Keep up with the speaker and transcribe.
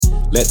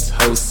Let's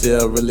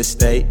wholesale real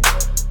estate.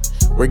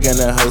 We're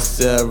gonna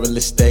wholesale real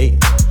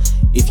estate.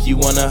 If you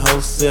wanna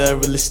wholesale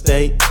real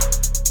estate,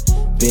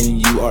 then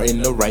you are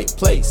in the right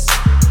place.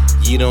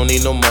 You don't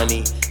need no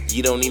money,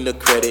 you don't need no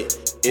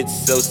credit.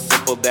 It's so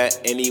simple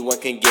that anyone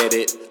can get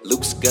it.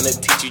 Luke's gonna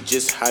teach you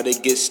just how to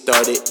get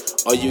started.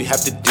 All you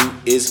have to do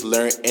is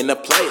learn and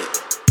apply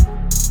it.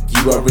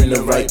 You are in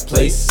the right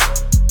place.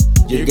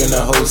 You're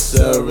gonna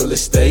wholesale real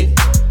estate.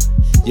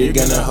 You're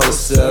gonna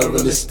wholesale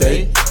real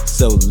estate.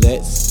 So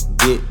let's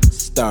get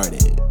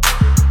started.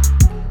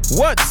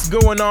 What's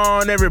going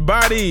on,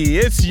 everybody?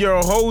 It's your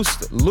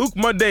host, Luke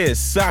Madeus,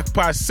 Sac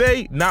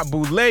Passe, not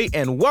Boulay,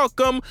 and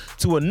welcome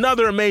to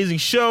another amazing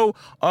show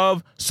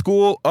of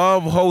School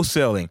of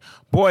Wholesaling.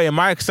 Boy, am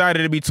I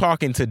excited to be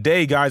talking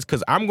today, guys,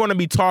 because I'm going to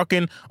be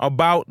talking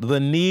about the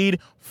need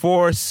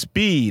for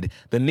speed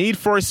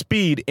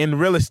in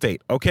real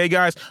estate. Okay,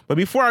 guys? But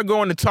before I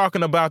go into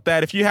talking about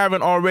that, if you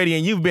haven't already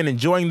and you've been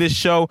enjoying this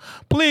show,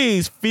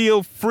 please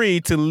feel free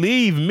to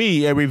leave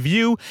me a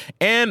review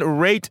and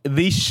rate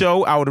the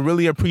show. I would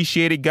really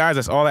appreciate it, guys.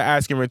 That's all I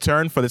ask in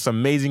return for this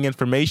amazing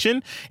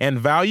information and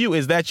value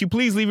is that you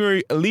please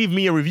leave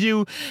me a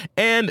review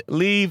and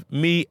leave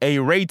me a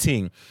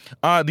rating.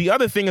 The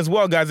other thing as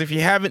well, guys, if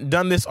you haven't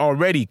done this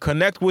already,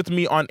 connect with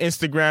me on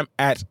Instagram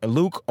at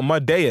Luke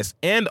Madeus,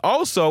 and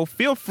also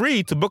feel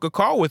free to book a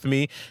call with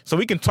me so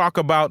we can talk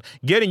about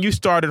getting you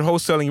started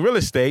wholesaling real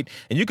estate,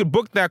 and you can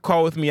book that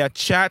call with me at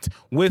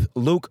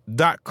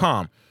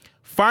chatwithluke.com.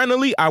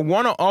 Finally, I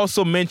want to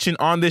also mention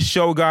on this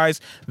show, guys,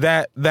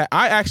 that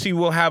I actually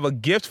will have a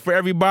gift for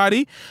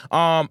everybody.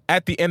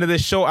 At the end of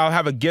this show, I'll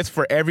have a gift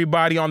for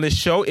everybody on this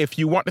show. If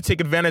you want to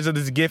take advantage of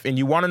this gift and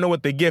you want to know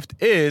what the gift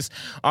is,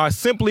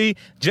 simply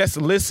just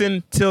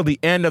listen till the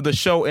end of the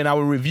show, and I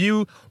will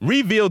reveal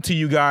to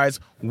you guys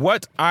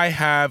what I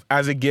have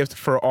as a gift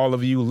for all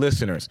of you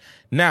listeners.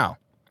 Now,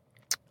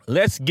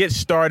 let's get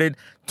started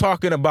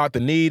talking about the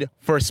need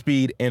for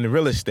speed in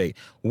real estate.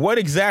 What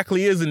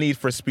exactly is the need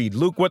for speed?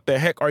 Luke, what the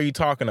heck are you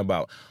talking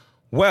about?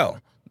 Well,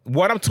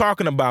 what I'm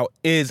talking about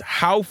is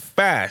how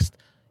fast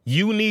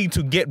you need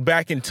to get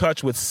back in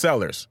touch with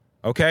sellers,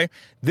 okay?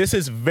 This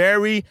is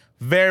very,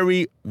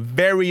 very,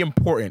 very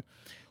important.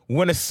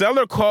 When a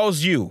seller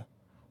calls you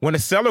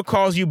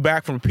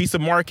back from a piece of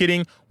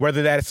marketing,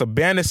 whether that is a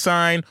banner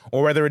sign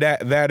or whether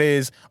that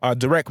is a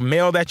direct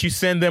mail that you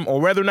send them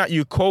or whether or not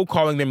you're cold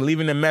calling them,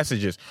 leaving them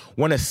messages,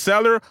 when a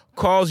seller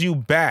calls you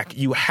back,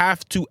 you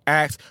have to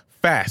act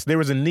fast. There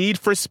is a need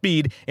for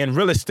speed in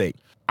real estate.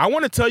 I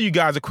want to tell you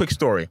guys a quick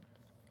story.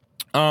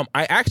 I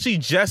actually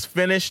just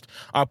finished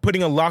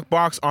putting a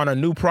lockbox on a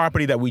new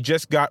property that we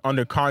just got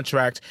under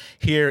contract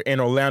here in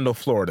Orlando,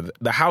 Florida.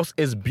 The house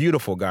is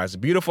beautiful, guys.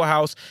 Beautiful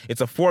house.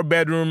 It's a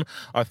 4-bedroom,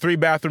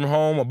 3-bathroom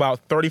home, about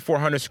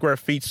 3,400 square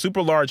feet,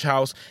 super large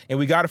house, and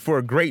we got it for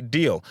a great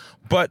deal.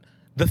 But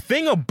the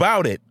thing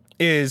about it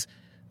is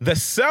the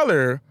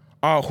seller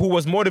who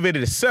was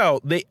motivated to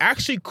sell, they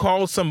actually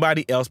called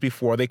somebody else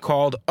before they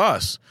called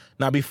us.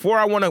 Now, before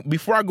I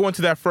go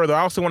into that further,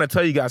 I also want to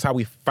tell you guys how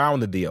we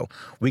found the deal.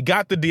 We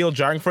got the deal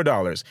Jarring for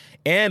Dollars,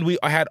 and we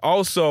had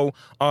also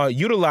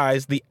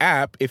utilized the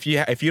app. If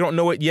you don't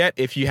know it yet,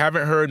 if you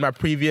haven't heard my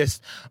previous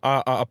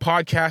a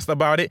podcast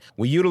about it,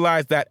 we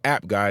utilized that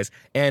app, guys,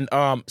 and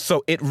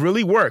so it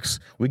really works.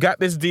 We got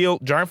this deal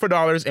Jarring for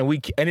Dollars, and we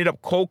ended up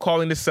cold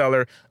calling the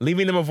seller,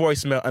 leaving them a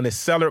voicemail, and the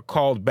seller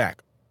called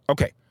back.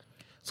 Okay.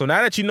 So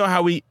now that you know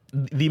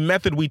the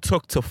method we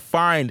took to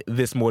find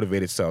this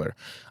motivated seller,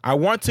 I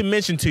want to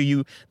mention to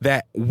you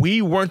that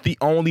we weren't the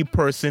only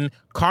person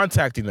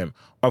contacting them.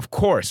 Of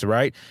course,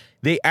 right?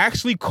 They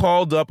actually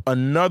called up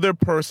another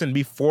person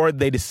before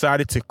they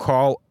decided to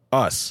call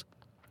us.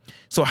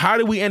 So how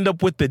did we end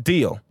up with the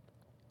deal?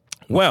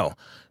 Well,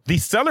 the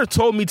seller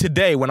told me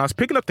today when I was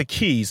picking up the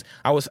keys,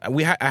 I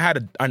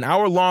had an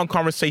hour-long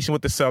conversation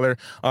with the seller.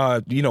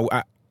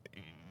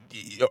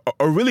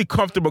 A really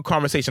comfortable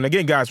conversation.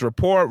 Again, guys,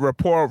 rapport.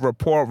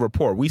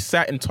 We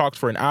sat and talked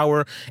for an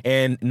hour,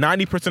 and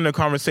 90% of the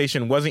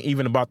conversation wasn't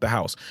even about the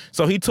house.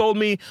 So he told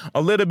me a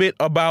little bit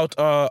about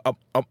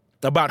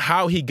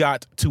how he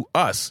got to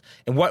us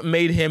and what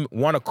made him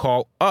want to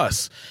call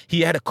us.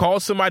 He had to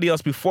call somebody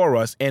else before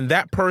us, and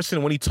that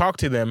person, when he talked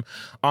to them,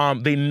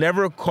 they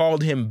never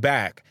called him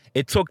back.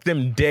 It took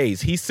them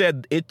days. He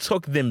said it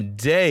took them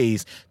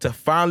days to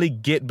finally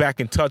get back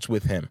in touch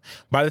with him.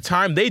 By the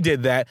time they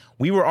did that,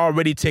 we were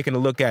already taking a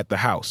look at the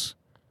house.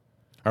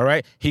 All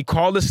right. He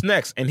called us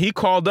next, and he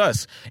called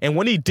us. And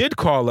when he did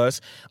call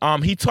us,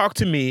 he talked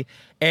to me,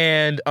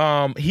 and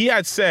he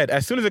had said,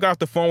 as soon as I got off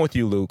the phone with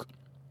you, Luke,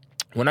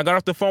 when I got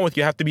off the phone with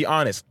you, I have to be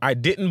honest, I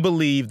didn't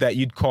believe that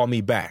you'd call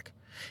me back.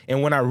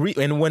 And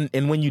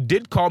when you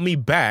did call me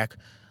back,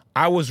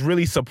 I was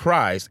really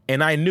surprised,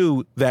 and I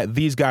knew that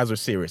these guys are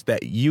serious,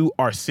 that you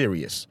are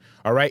serious,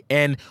 all right?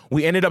 And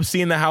we ended up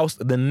seeing the house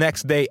the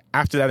next day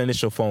after that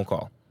initial phone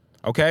call,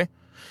 okay?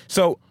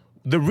 So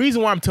the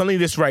reason why I'm telling you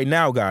this right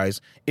now,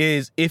 guys,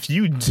 is if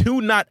you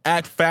do not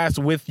act fast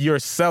with your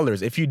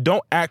sellers, if you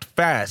don't act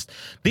fast,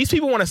 these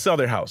people want to sell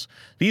their house.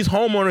 These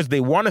homeowners,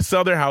 they want to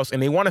sell their house,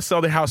 and they want to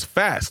sell their house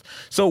fast.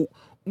 So,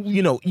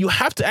 you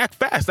have to act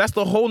fast. That's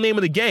the whole name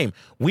of the game.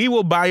 We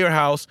will buy your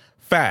house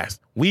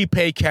fast. We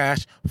pay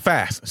cash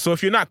fast. So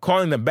if you're not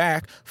calling them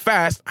back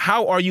fast,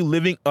 how are you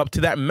living up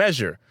to that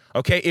measure?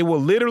 Okay, it will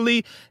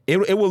literally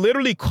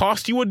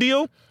cost you a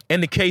deal.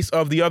 In the case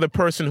of the other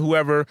person,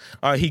 whoever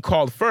he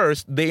called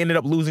first, they ended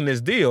up losing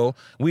this deal.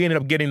 We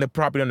ended up getting the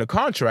property under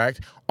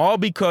contract, all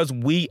because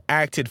we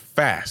acted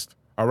fast.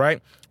 All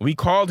right, we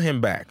called him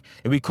back,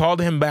 and we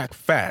called him back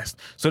fast.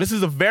 So this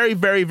is a very,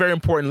 very, very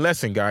important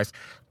lesson, guys.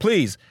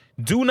 Please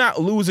do not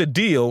lose a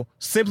deal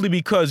simply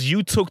because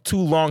you took too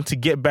long to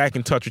get back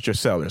in touch with your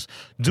sellers.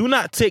 Do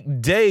not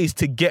take days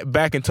to get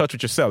back in touch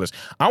with your sellers.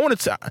 I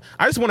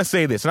just want to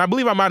say this, and I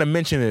believe I might have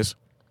mentioned this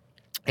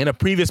in a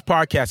previous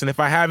podcast, and if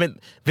I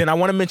haven't, then I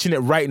want to mention it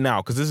right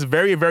now because this is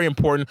very, very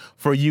important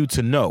for you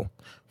to know.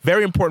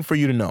 Very important for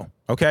you to know,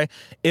 okay?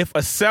 If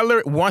a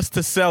seller wants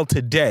to sell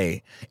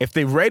today, if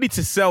they're ready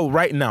to sell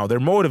right now, they're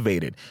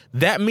motivated,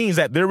 that means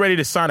that they're ready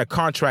to sign a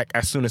contract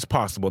as soon as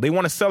possible. They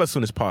want to sell as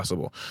soon as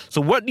possible. So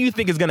what do you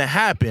think is going to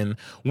happen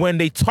when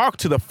they talk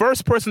to the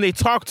first person they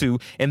talk to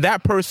and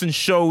that person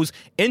shows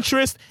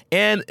interest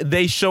and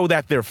they show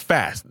that they're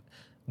fast?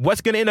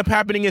 What's going to end up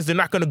happening is they're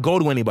not going to go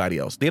to anybody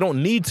else. They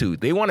don't need to.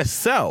 They want to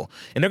sell.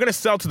 And they're going to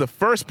sell to the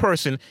first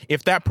person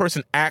if that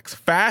person acts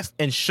fast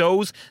and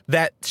shows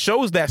that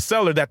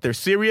seller that they're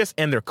serious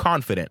and they're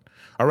confident.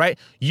 All right?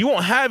 You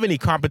won't have any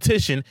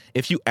competition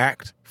if you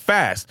act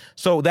fast.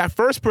 So that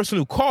first person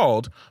who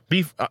called,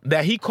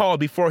 that he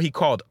called before he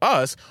called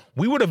us,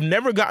 we would have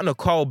never gotten a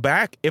call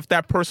back if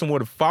that person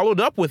would have followed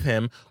up with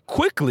him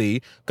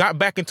quickly, got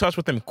back in touch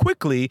with him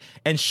quickly,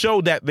 and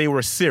showed that they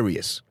were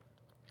serious.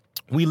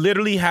 We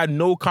literally had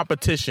no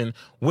competition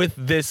with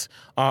this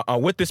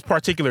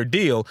particular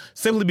deal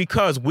simply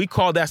because we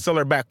called that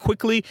seller back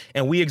quickly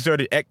and we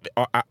exerted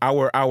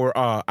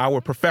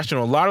our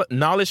professional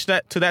knowledge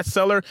to that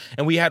seller,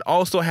 and we had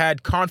also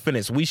had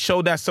confidence. We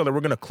showed that seller we're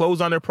going to close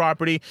on their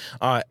property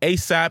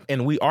ASAP,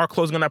 and we are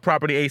closing on that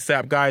property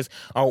ASAP, guys.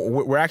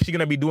 We're actually going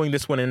to be doing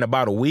this one in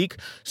about a week.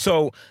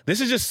 So this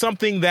is just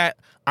something that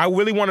I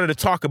really wanted to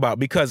talk about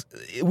because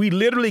we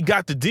literally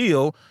got the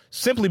deal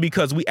simply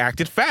because we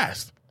acted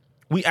fast.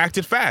 We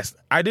acted fast.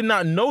 I did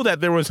not know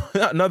that there was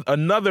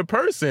another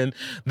person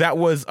that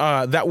was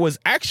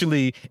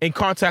actually in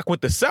contact with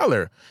the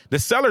seller. The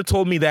seller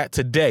told me that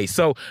today.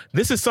 So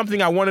this is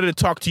something I wanted to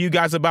talk to you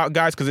guys about,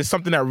 guys, because it's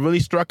something that really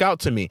struck out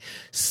to me.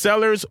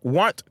 Sellers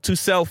want to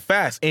sell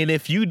fast, and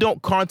if you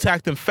don't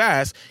contact them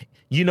fast,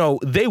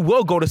 they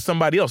will go to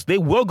somebody else. They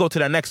will go to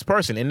that next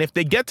person. And if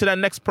they get to that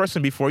next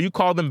person before you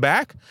call them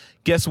back,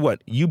 guess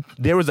what?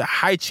 There was a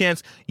high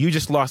chance you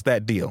just lost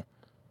that deal.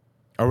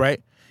 All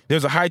right?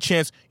 There's a high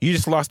chance you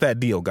just lost that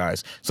deal,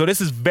 guys. So this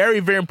is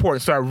very, very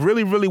important. So I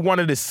really, really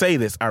wanted to say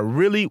this. I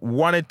really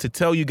wanted to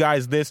tell you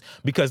guys this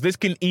because this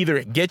can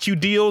either get you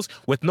deals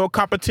with no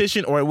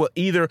competition or it will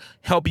either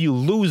help you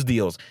lose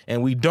deals.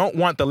 And we don't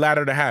want the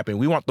latter to happen.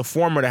 We want the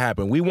former to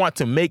happen. We want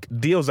to make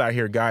deals out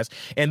here, guys.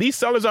 And these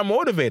sellers are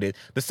motivated.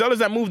 The sellers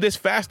that move this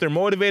fast, they're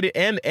motivated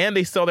and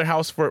they sell their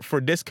house for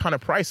this kind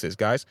of prices,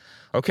 guys.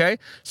 Okay?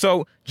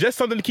 So just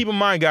something to keep in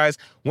mind, guys.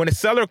 When a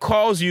seller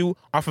calls you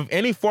off of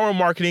any form of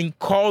marketing,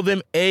 call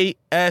them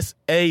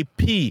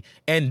ASAP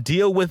and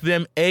deal with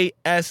them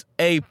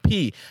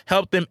ASAP.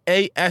 Help them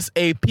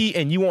ASAP,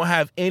 and you won't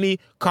have any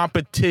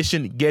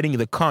competition getting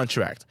the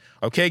contract.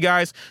 Okay,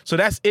 guys? So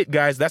that's it,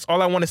 guys. That's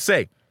all I want to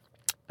say.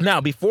 Now,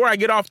 before I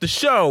get off the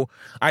show,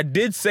 I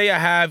did say I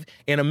have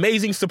an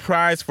amazing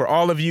surprise for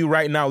all of you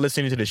right now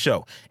listening to the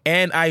show.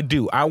 And I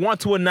do. I want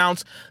to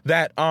announce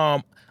that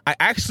I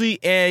actually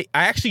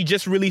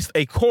just released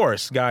a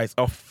course, guys,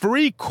 a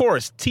free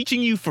course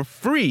teaching you for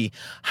free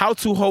how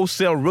to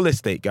wholesale real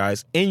estate,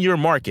 guys, in your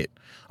market.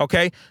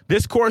 Okay,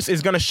 this course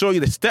is going to show you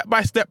the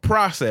step-by-step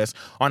process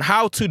on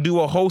how to do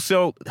a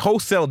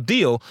wholesale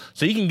deal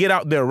so you can get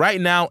out there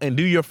right now and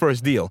do your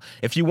first deal.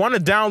 If you want to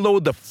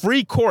download the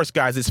free course,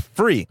 guys, it's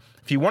free.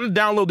 If you want to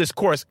download this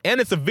course, and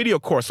it's a video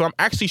course, so I'm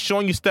actually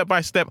showing you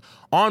step-by-step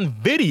on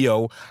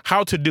video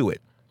how to do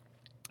it.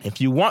 If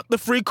you want the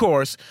free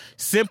course,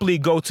 simply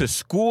go to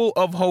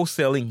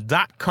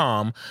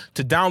schoolofwholesaling.com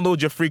to download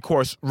your free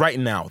course right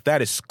now.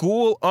 That is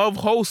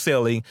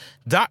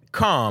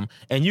schoolofwholesaling.com,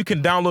 and you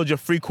can download your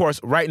free course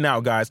right now,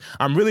 guys.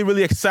 I'm really,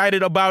 really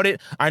excited about it.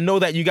 I know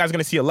that you guys are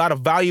going to see a lot of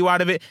value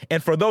out of it,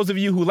 and for those of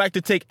you who like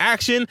to take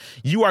action,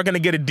 you are going to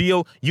get a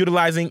deal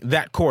utilizing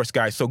that course,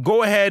 guys. So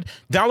go ahead,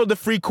 download the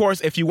free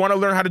course. If you want to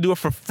learn how to do it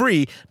for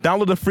free,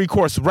 download the free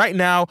course right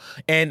now,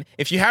 and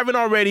if you haven't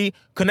already,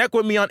 connect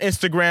with me on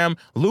Instagram,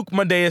 Luke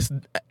Madeus,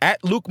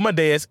 at Luke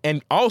Madeus,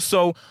 and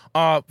also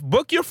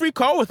book your free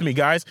call with me,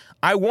 guys.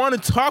 I want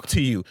to talk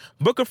to you.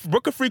 Book a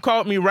free call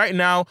with me right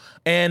now,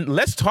 and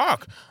let's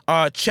talk.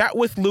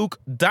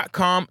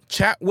 chatwithluke.com,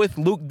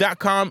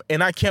 chatwithluke.com,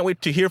 and I can't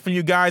wait to hear from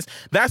you guys.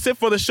 That's it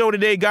for the show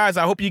today, guys.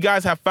 I hope you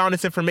guys have found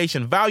this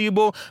information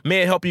valuable.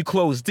 May it help you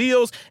close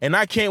deals, and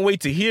I can't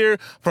wait to hear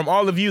from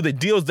all of you the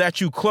deals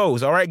that you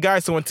close. All right,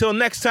 guys, so until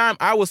next time,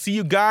 I will see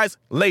you guys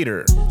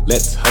later.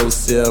 Let's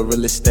wholesale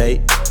real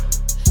estate.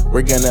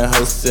 We're gonna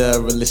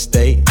wholesale real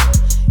estate.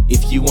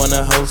 If you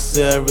wanna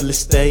wholesale real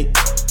estate,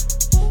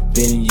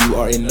 then you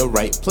are in the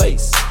right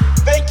place.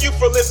 Thank you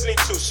for listening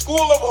to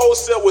School of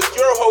Wholesale with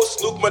your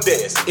host, Luke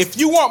Madeus. If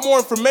you want more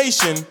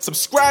information,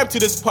 subscribe to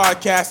this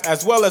podcast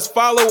as well as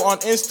follow on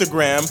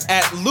Instagram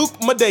at Luke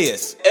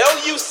Madeus,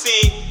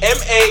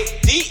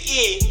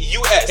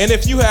 LucMadeus. And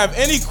if you have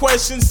any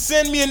questions,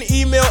 send me an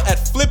email at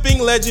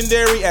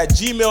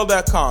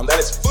flippinglegendary@gmail.com. That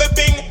is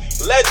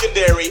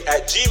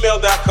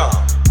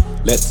flippinglegendary@gmail.com.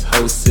 Let's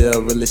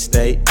wholesale real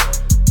estate.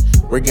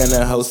 We're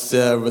gonna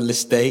wholesale real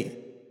estate.